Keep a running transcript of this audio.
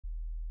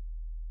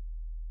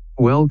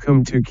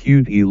Welcome to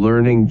Cute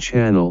e-Learning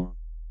channel.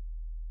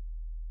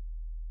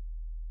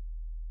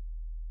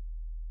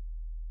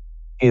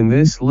 In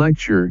this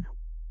lecture,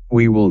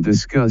 we will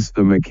discuss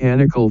the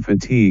mechanical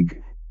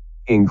fatigue,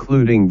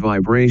 including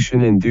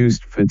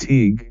vibration-induced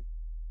fatigue.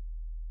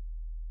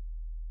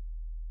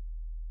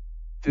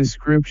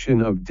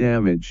 Description of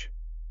damage.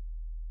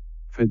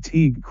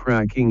 Fatigue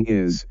cracking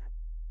is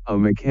a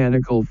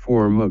mechanical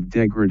form of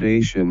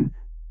degradation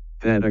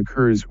that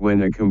occurs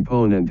when a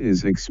component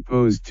is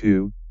exposed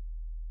to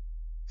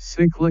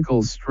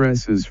cyclical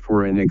stresses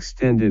for an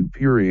extended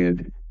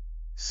period,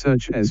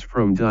 such as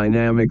from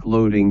dynamic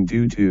loading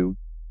due to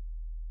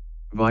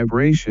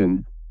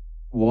vibration,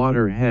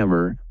 water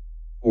hammer,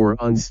 or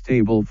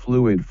unstable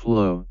fluid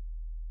flow,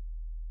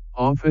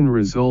 often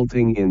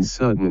resulting in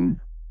sudden,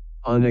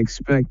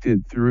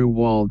 unexpected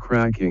through-wall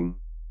cracking.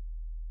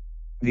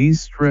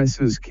 These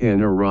stresses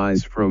can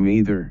arise from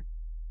either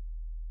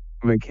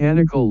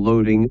mechanical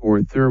loading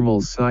or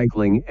thermal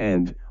cycling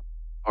and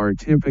are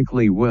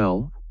typically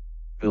well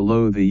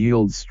below the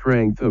yield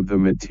strength of the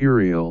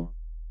material.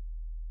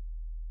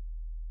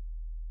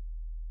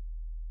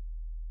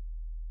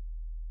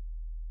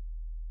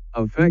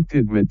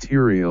 Affected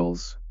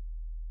materials.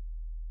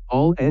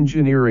 All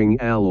engineering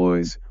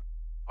alloys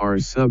are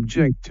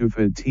subject to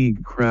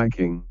fatigue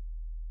cracking.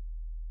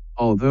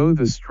 Although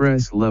the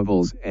stress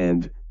levels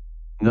and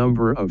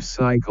number of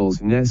cycles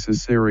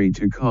necessary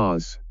to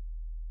cause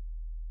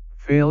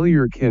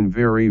failure can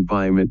vary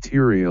by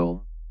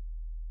material.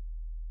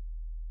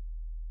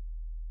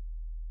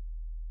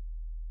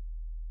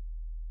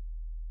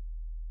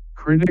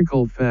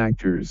 Critical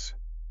factors: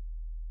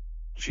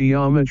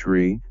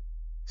 geometry,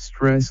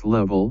 stress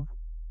level,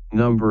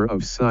 number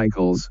of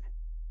cycles,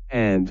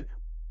 and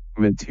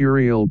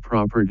material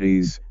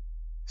properties,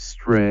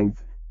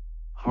 strength,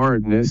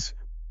 hardness,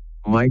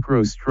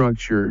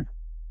 microstructure,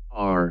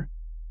 are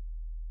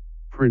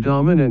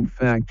predominant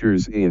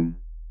factors in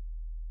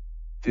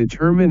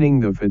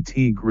determining the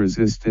fatigue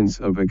resistance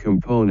of a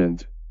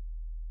component.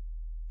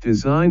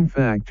 Design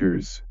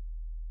factors.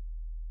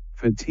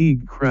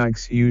 Fatigue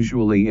cracks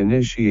usually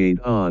initiate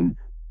on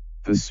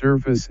the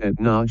surface at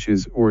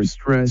notches or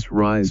stress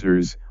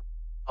risers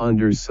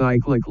under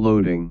cyclic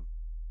loading.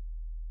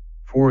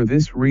 For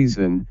this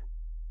reason,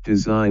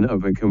 design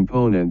of a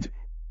component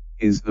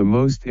is the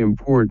most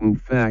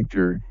important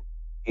factor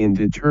in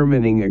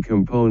determining a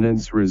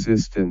component's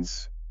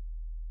resistance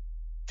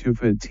to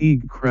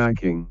fatigue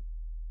cracking.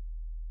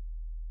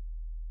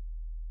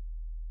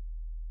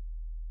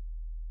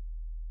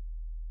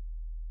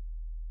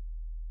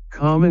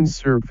 Common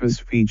surface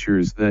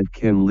features that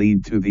can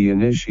lead to the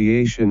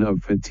initiation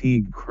of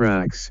fatigue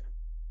cracks,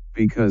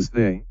 because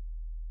they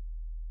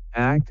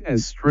act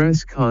as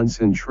stress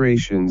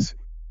concentrations,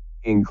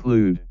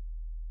 include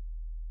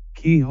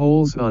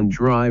keyholes on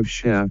drive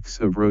shafts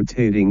of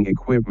rotating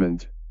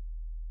equipment,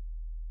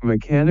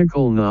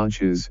 mechanical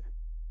notches,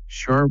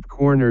 sharp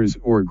corners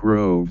or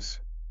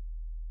groves,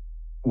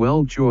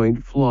 weld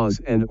joint flaws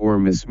and or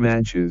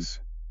mismatches,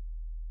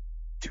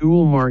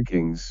 tool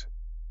markings,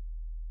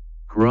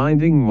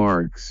 grinding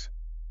marks,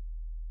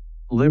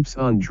 lips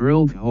on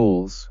drilled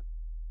holes,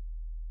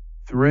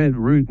 thread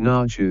root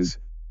notches,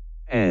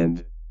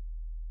 and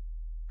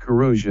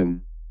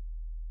corrosion.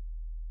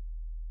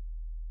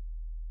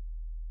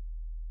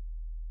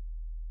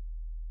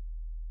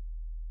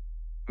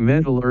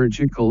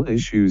 Metallurgical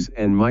issues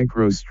and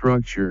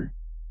microstructure.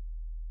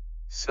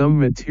 Some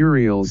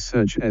materials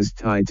such as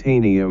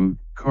titanium,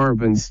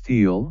 carbon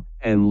steel,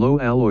 and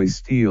low alloy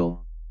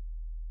steel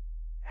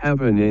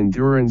have an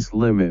endurance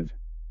limit.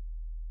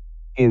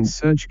 In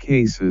such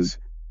cases,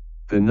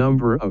 the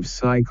number of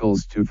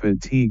cycles to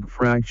fatigue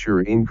fracture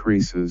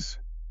increases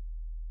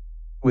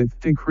with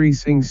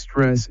decreasing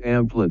stress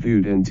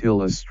amplitude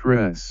until a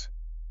stress.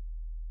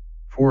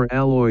 For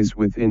alloys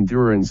with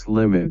endurance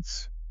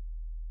limits,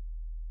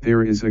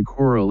 there is a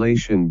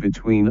correlation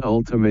between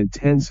ultimate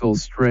tensile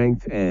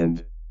strength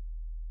and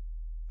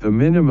the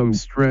minimum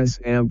stress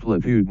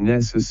amplitude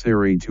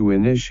necessary to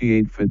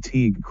initiate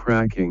fatigue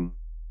cracking.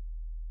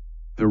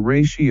 The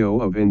ratio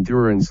of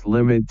endurance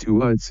limit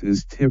to UTS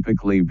is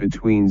typically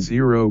between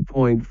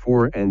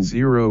 0.4 and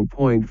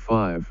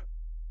 0.5.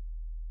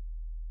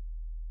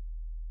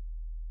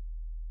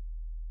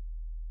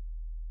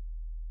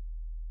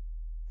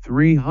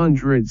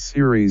 .300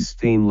 series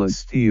stainless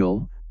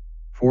steel,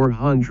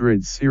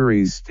 400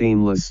 series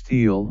stainless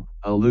steel,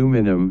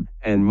 aluminum,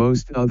 and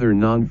most other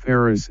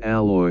non-ferrous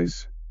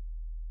alloys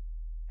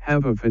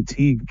have a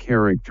fatigue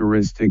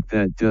characteristic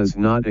that does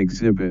not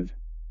exhibit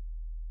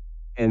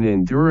an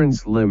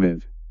endurance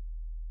limit.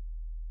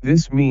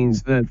 This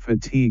means that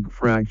fatigue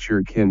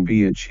fracture can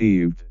be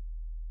achieved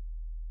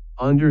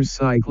under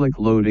cyclic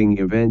loading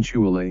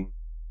eventually,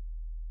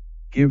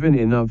 given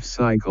enough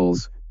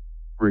cycles,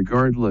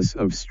 regardless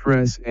of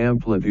stress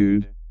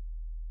amplitude.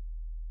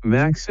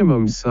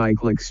 Maximum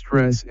cyclic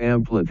stress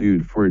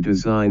amplitude for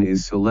design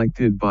is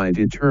selected by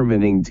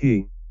determining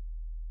T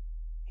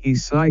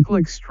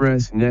cyclic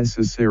stress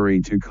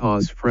necessary to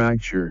cause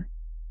fracture.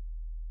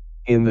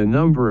 in the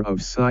number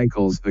of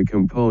cycles the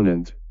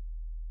component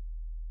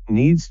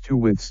needs to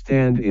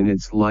withstand in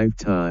its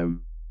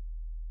lifetime.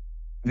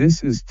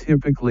 This is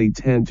typically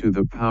 10 to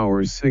the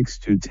power 6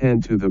 to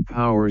 10 to the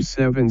power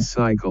 7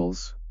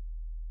 cycles.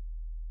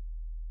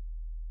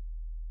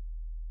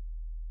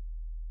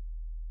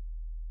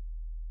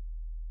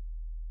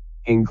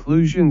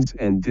 Inclusions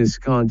and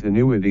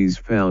discontinuities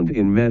found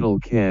in metal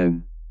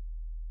can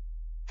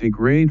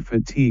degrade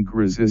fatigue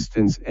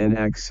resistance and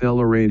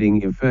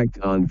accelerating effect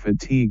on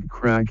fatigue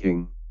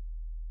cracking.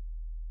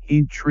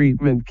 Heat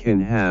treatment can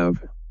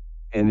have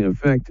an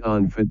effect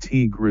on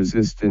fatigue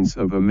resistance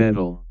of a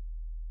metal.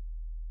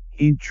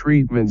 Heat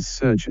treatments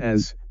such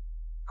as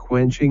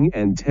quenching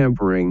and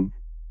tempering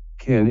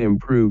can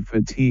improve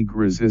fatigue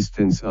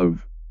resistance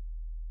of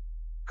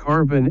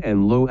carbon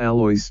and low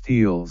alloy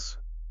steels.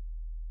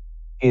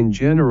 In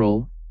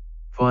general,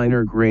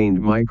 finer-grained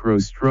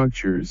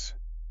microstructures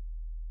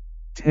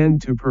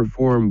tend to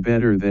perform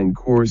better than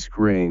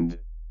coarse-grained.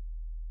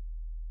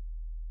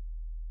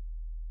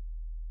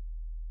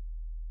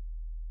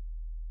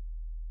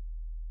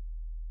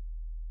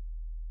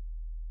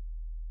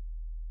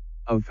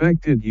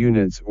 Affected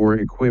units or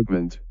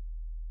equipment: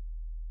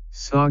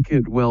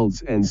 socket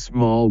welds and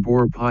small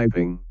bore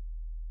piping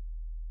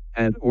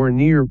at or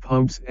near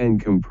pumps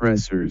and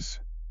compressors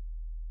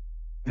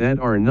that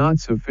are not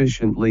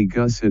sufficiently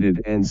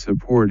gusseted and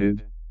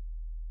supported,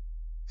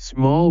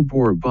 small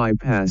bore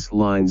bypass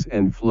lines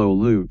and flow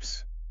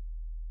loops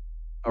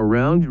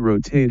around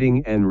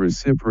rotating and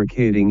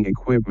reciprocating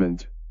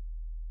equipment,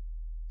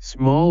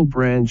 small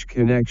branch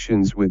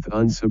connections with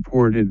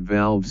unsupported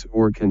valves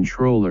or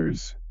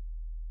controllers.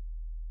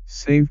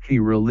 Safety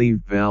relief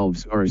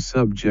valves are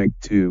subject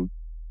to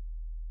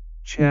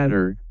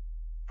chatter,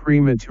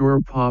 premature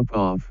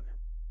pop-off,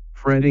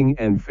 fretting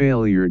and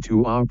failure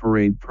to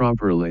operate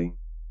properly.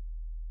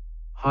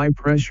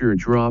 High-pressure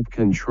drop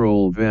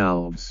control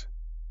valves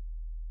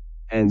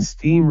and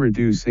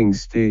steam-reducing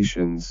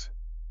stations.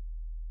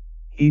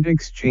 Heat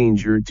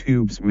exchanger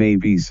tubes may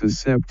be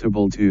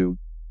susceptible to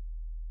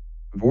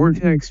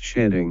vortex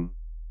shedding.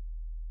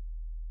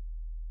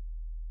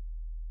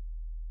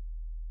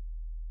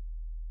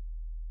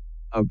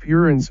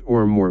 Appearance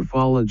or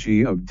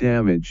morphology of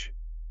damage.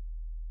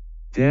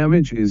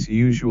 Damage is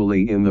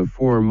usually in the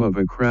form of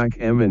a crack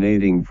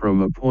emanating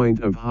from a point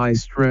of high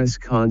stress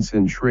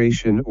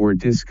concentration or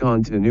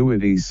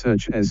discontinuity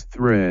such as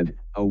thread,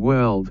 a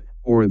weld,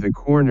 or the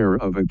corner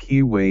of a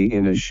keyway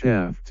in a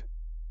shaft.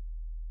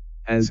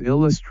 As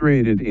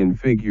illustrated in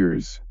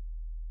figures.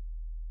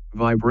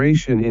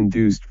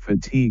 Vibration-induced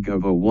fatigue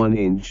of a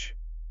 1-inch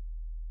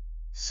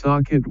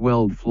socket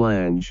weld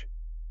flange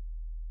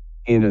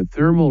in a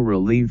thermal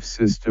relief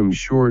system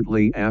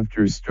shortly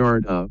after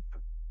startup.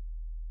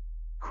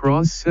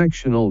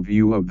 Cross-sectional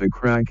view of the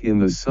crack in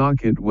the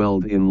socket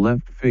weld in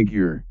left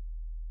figure.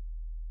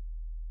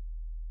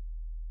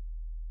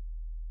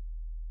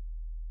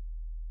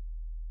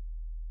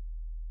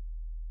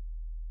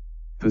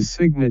 The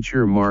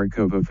signature mark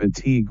of a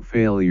fatigue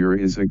failure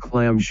is a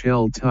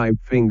clamshell-type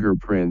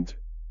fingerprint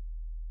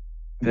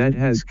that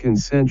has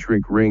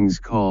concentric rings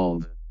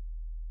called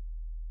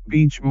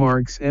beach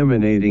marks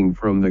emanating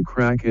from the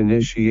crack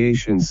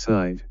initiation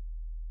site.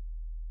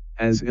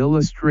 As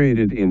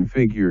illustrated in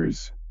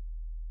figures.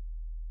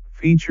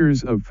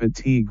 Features of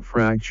fatigue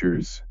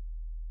fractures.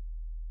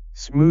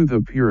 Smooth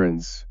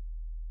appearance.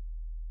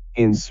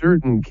 In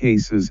certain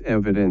cases,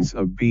 evidence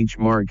of beach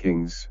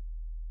markings.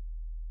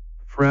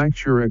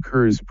 Fracture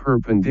occurs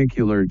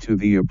perpendicular to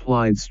the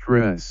applied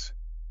stress.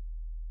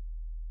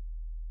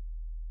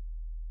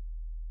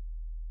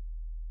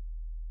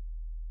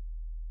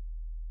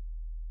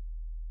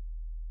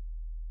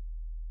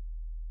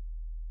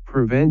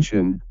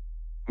 Prevention,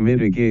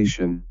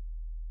 mitigation.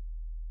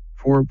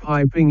 For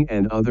piping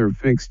and other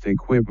fixed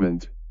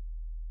equipment,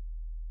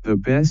 the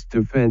best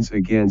defense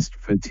against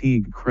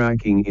fatigue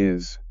cracking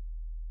is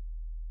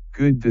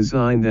good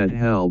design that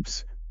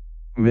helps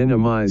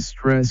minimize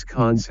stress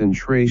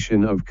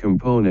concentration of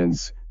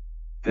components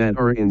that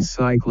are in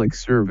cyclic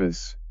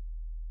service.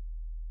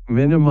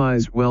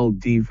 Minimize weld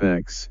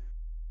defects,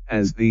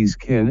 as these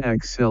can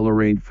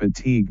accelerate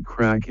fatigue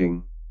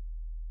cracking.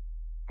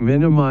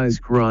 Minimize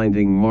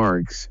grinding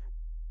marks,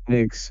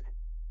 nicks,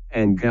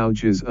 and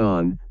gouges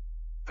on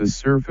the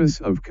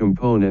surface of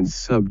components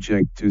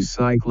subject to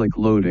cyclic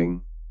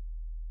loading.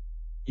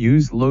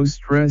 Use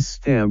low-stress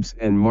stamps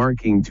and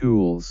marking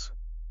tools.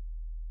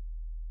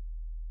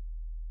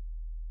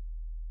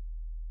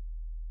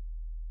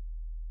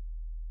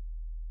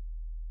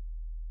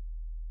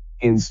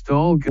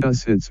 Install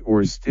gussets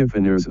or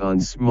stiffeners on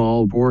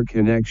small bore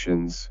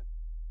connections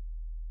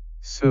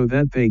so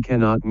that they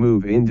cannot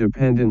move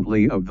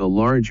independently of the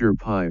larger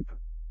pipe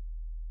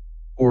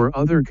or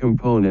other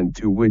component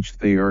to which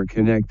they are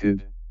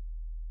connected.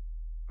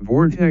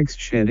 Vortex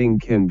shedding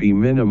can be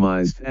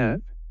minimized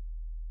at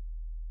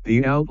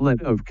the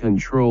outlet of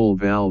control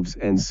valves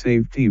and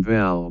safety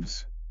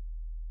valves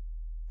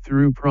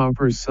through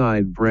proper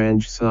side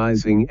branch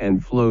sizing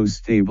and flow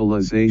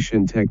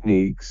stabilization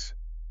techniques.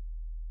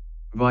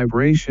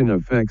 Vibration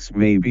effects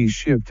may be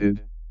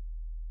shifted.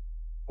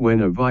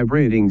 When a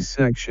vibrating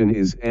section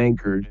is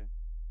anchored,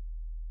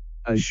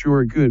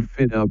 assure good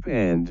fit up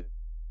and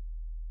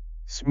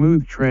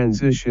smooth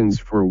transitions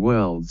for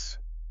welds.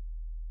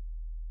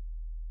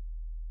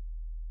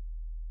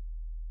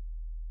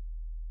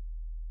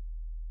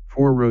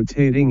 For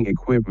rotating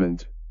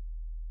equipment,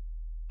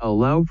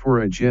 allow for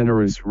a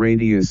generous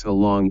radius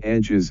along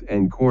edges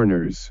and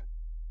corners,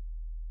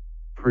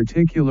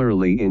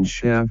 particularly in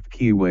shaft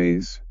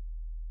keyways.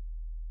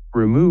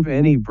 Remove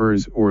any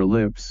burrs or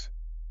lips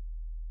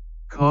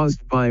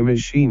caused by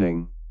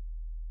machining.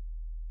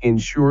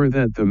 Ensure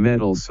that the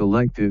metal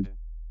selected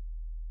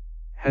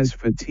has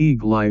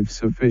fatigue life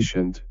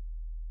sufficient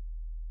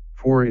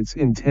for its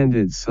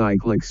intended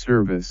cyclic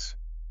service.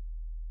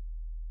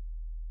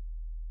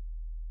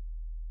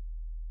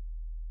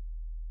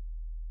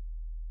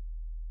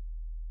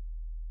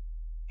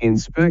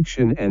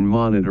 Inspection and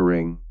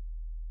monitoring.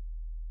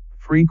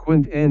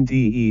 Frequent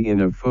NDE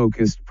in a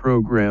focused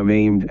program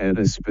aimed at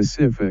a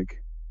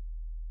specific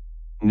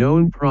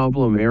known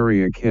problem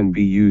area can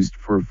be used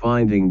for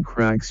finding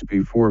cracks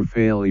before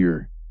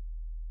failure.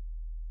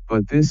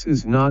 But this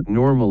is not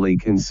normally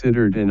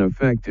considered an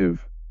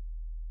effective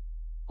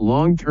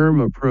long-term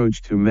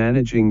approach to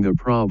managing the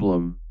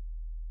problem.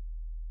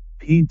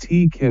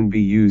 PT can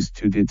be used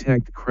to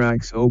detect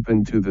cracks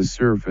open to the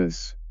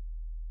surface.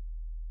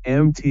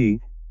 MT,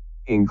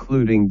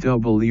 including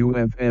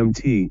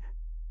WFMT,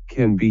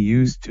 can be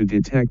used to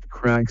detect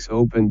cracks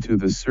open to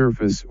the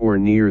surface or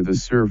near the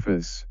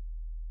surface.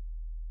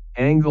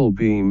 Angle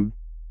beam,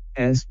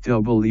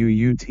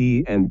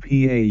 SWUT and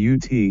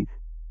PAUT,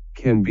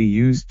 can be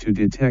used to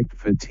detect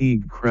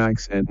fatigue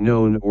cracks at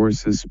known or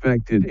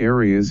suspected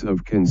areas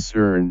of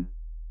concern.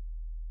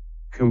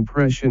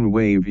 Compression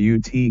wave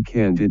UT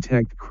can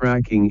detect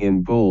cracking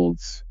in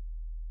bolts.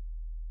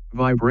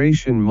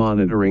 Vibration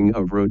monitoring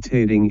of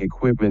rotating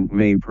equipment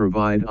may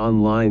provide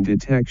online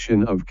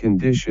detection of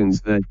conditions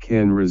that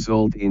can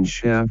result in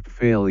shaft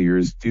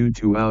failures due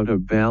to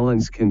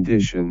out-of-balance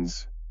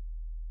conditions.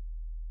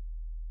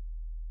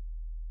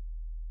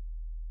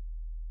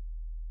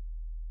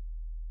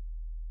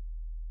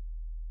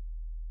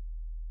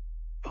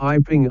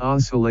 Piping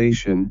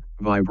oscillation,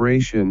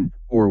 vibration,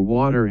 or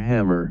water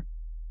hammer,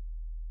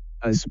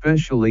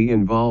 especially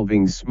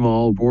involving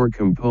small bore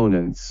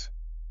components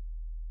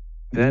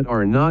that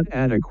are not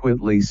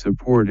adequately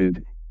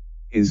supported,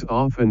 is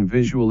often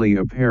visually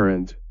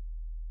apparent.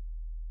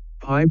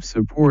 Pipe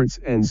supports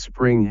and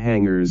spring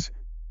hangers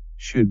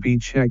should be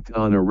checked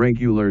on a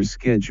regular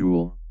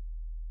schedule.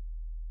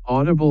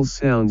 Audible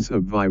sounds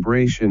of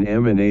vibration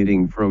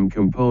emanating from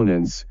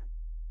components,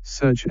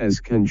 such as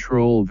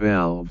control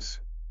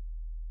valves,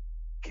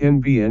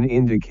 can be an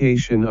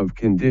indication of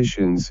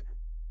conditions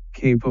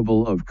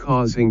capable of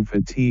causing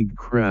fatigue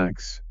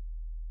cracks.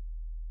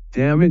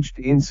 Damaged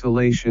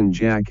insulation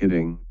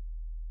jacketing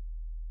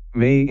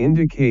may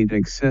indicate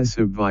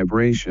excessive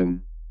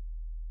vibration.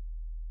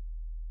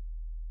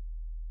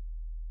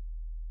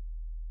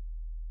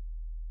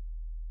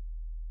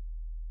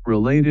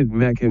 Related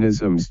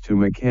mechanisms to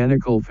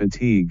mechanical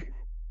fatigue,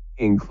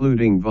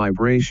 including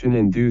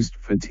vibration-induced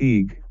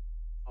fatigue,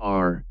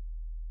 are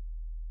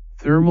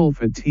thermal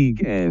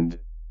fatigue and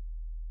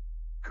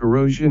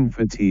corrosion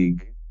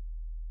fatigue.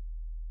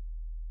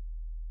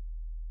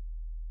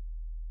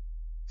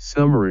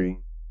 Summary.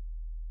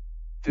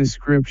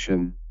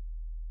 Description.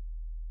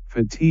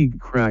 Fatigue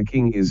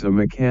cracking is a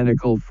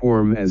mechanical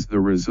form as the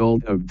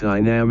result of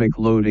dynamic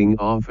loading,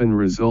 often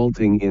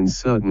resulting in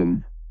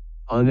sudden,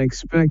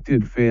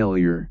 unexpected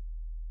failure.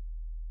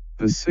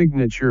 The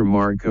signature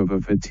mark of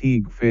a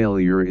fatigue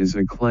failure is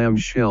a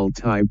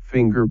clamshell-type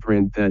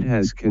fingerprint that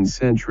has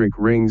concentric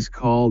rings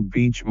called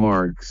beach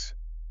marks.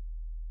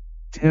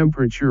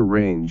 Temperature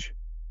range.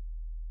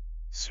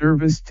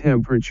 Service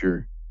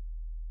temperature.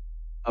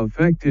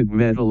 Affected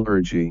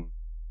metallurgy.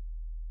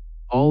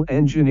 All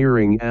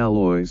engineering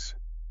alloys.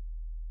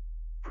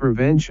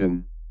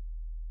 Prevention.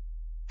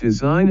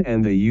 Design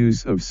and the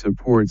use of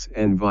supports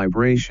and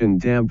vibration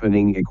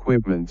dampening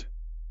equipment.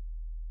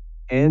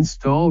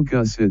 Install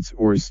gussets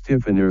or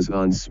stiffeners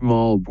on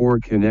small bore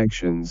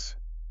connections.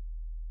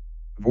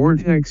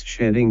 Vortex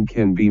shedding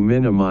can be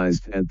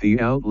minimized at the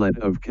outlet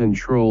of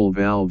control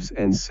valves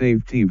and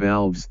safety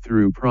valves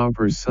through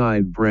proper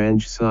side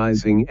branch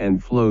sizing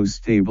and flow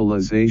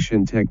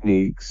stabilization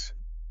techniques.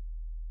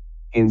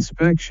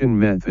 Inspection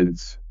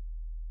methods.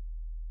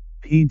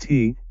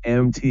 PT,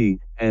 MT,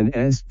 and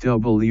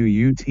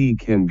SWUT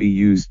can be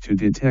used to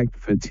detect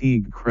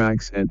fatigue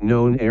cracks at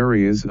known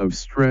areas of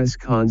stress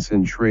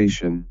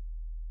concentration.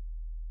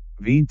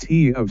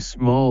 VT of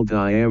small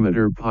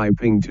diameter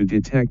piping to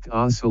detect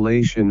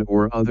oscillation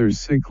or other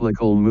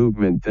cyclical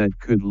movement that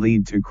could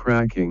lead to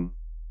cracking.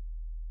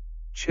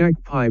 Check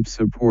pipe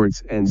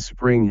supports and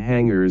spring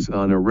hangers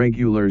on a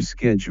regular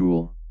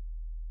schedule.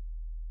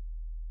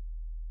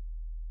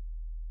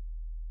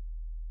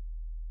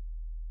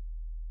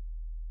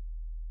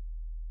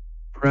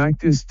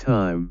 Practice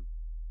time.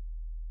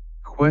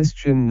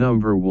 Question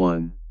number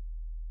 1.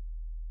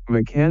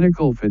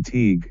 Mechanical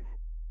fatigue,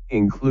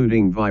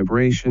 including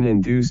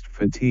vibration-induced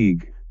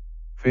fatigue,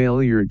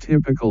 failure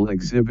typical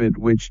exhibit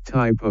which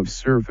type of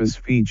surface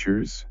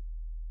features?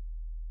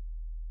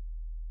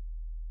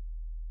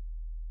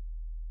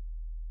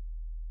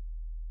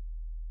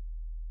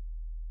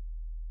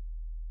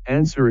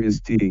 Answer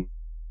is D.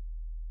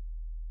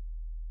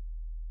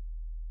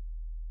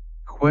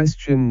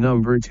 Question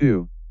number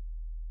 2.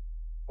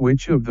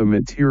 Which of the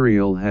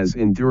material has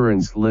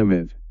endurance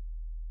limit?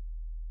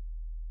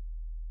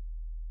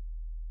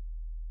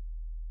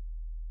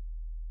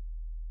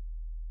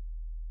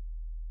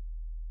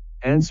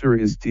 Answer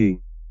is D.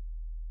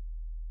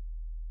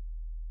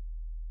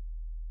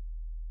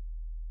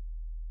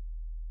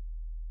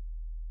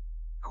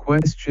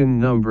 Question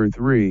number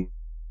 3.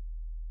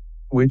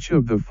 Which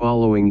of the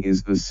following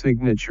is the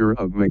signature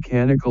of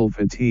mechanical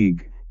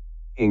fatigue,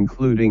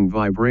 including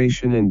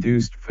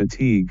vibration-induced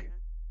fatigue,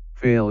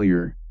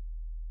 failure?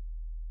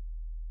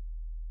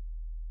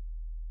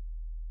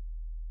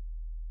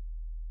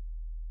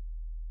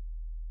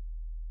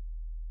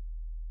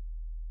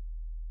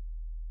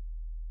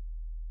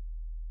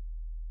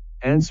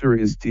 Answer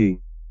is D.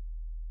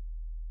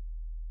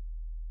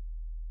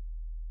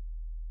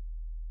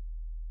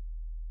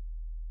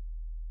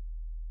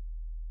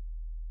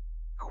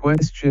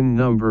 Question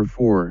number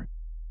 4.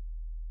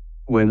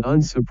 When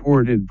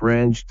unsupported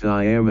branch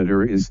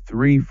diameter is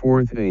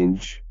 3/4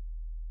 inch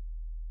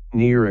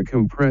near a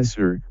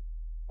compressor,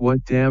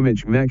 what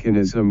damage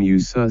mechanism you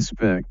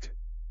suspect?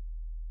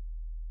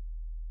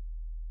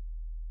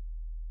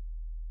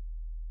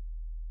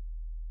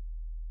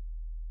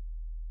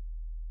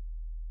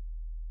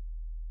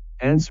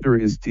 Answer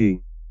is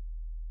D.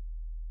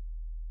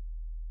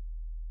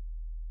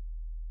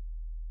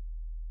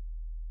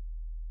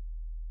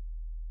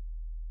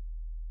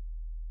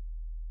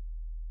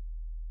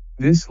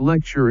 This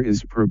lecture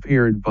is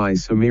prepared by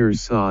Samir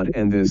Saad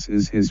and this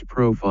is his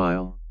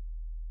profile.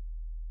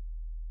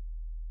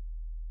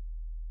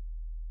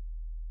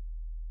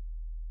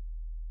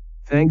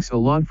 Thanks a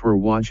lot for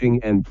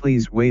watching and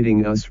please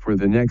waiting us for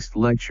the next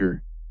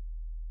lecture.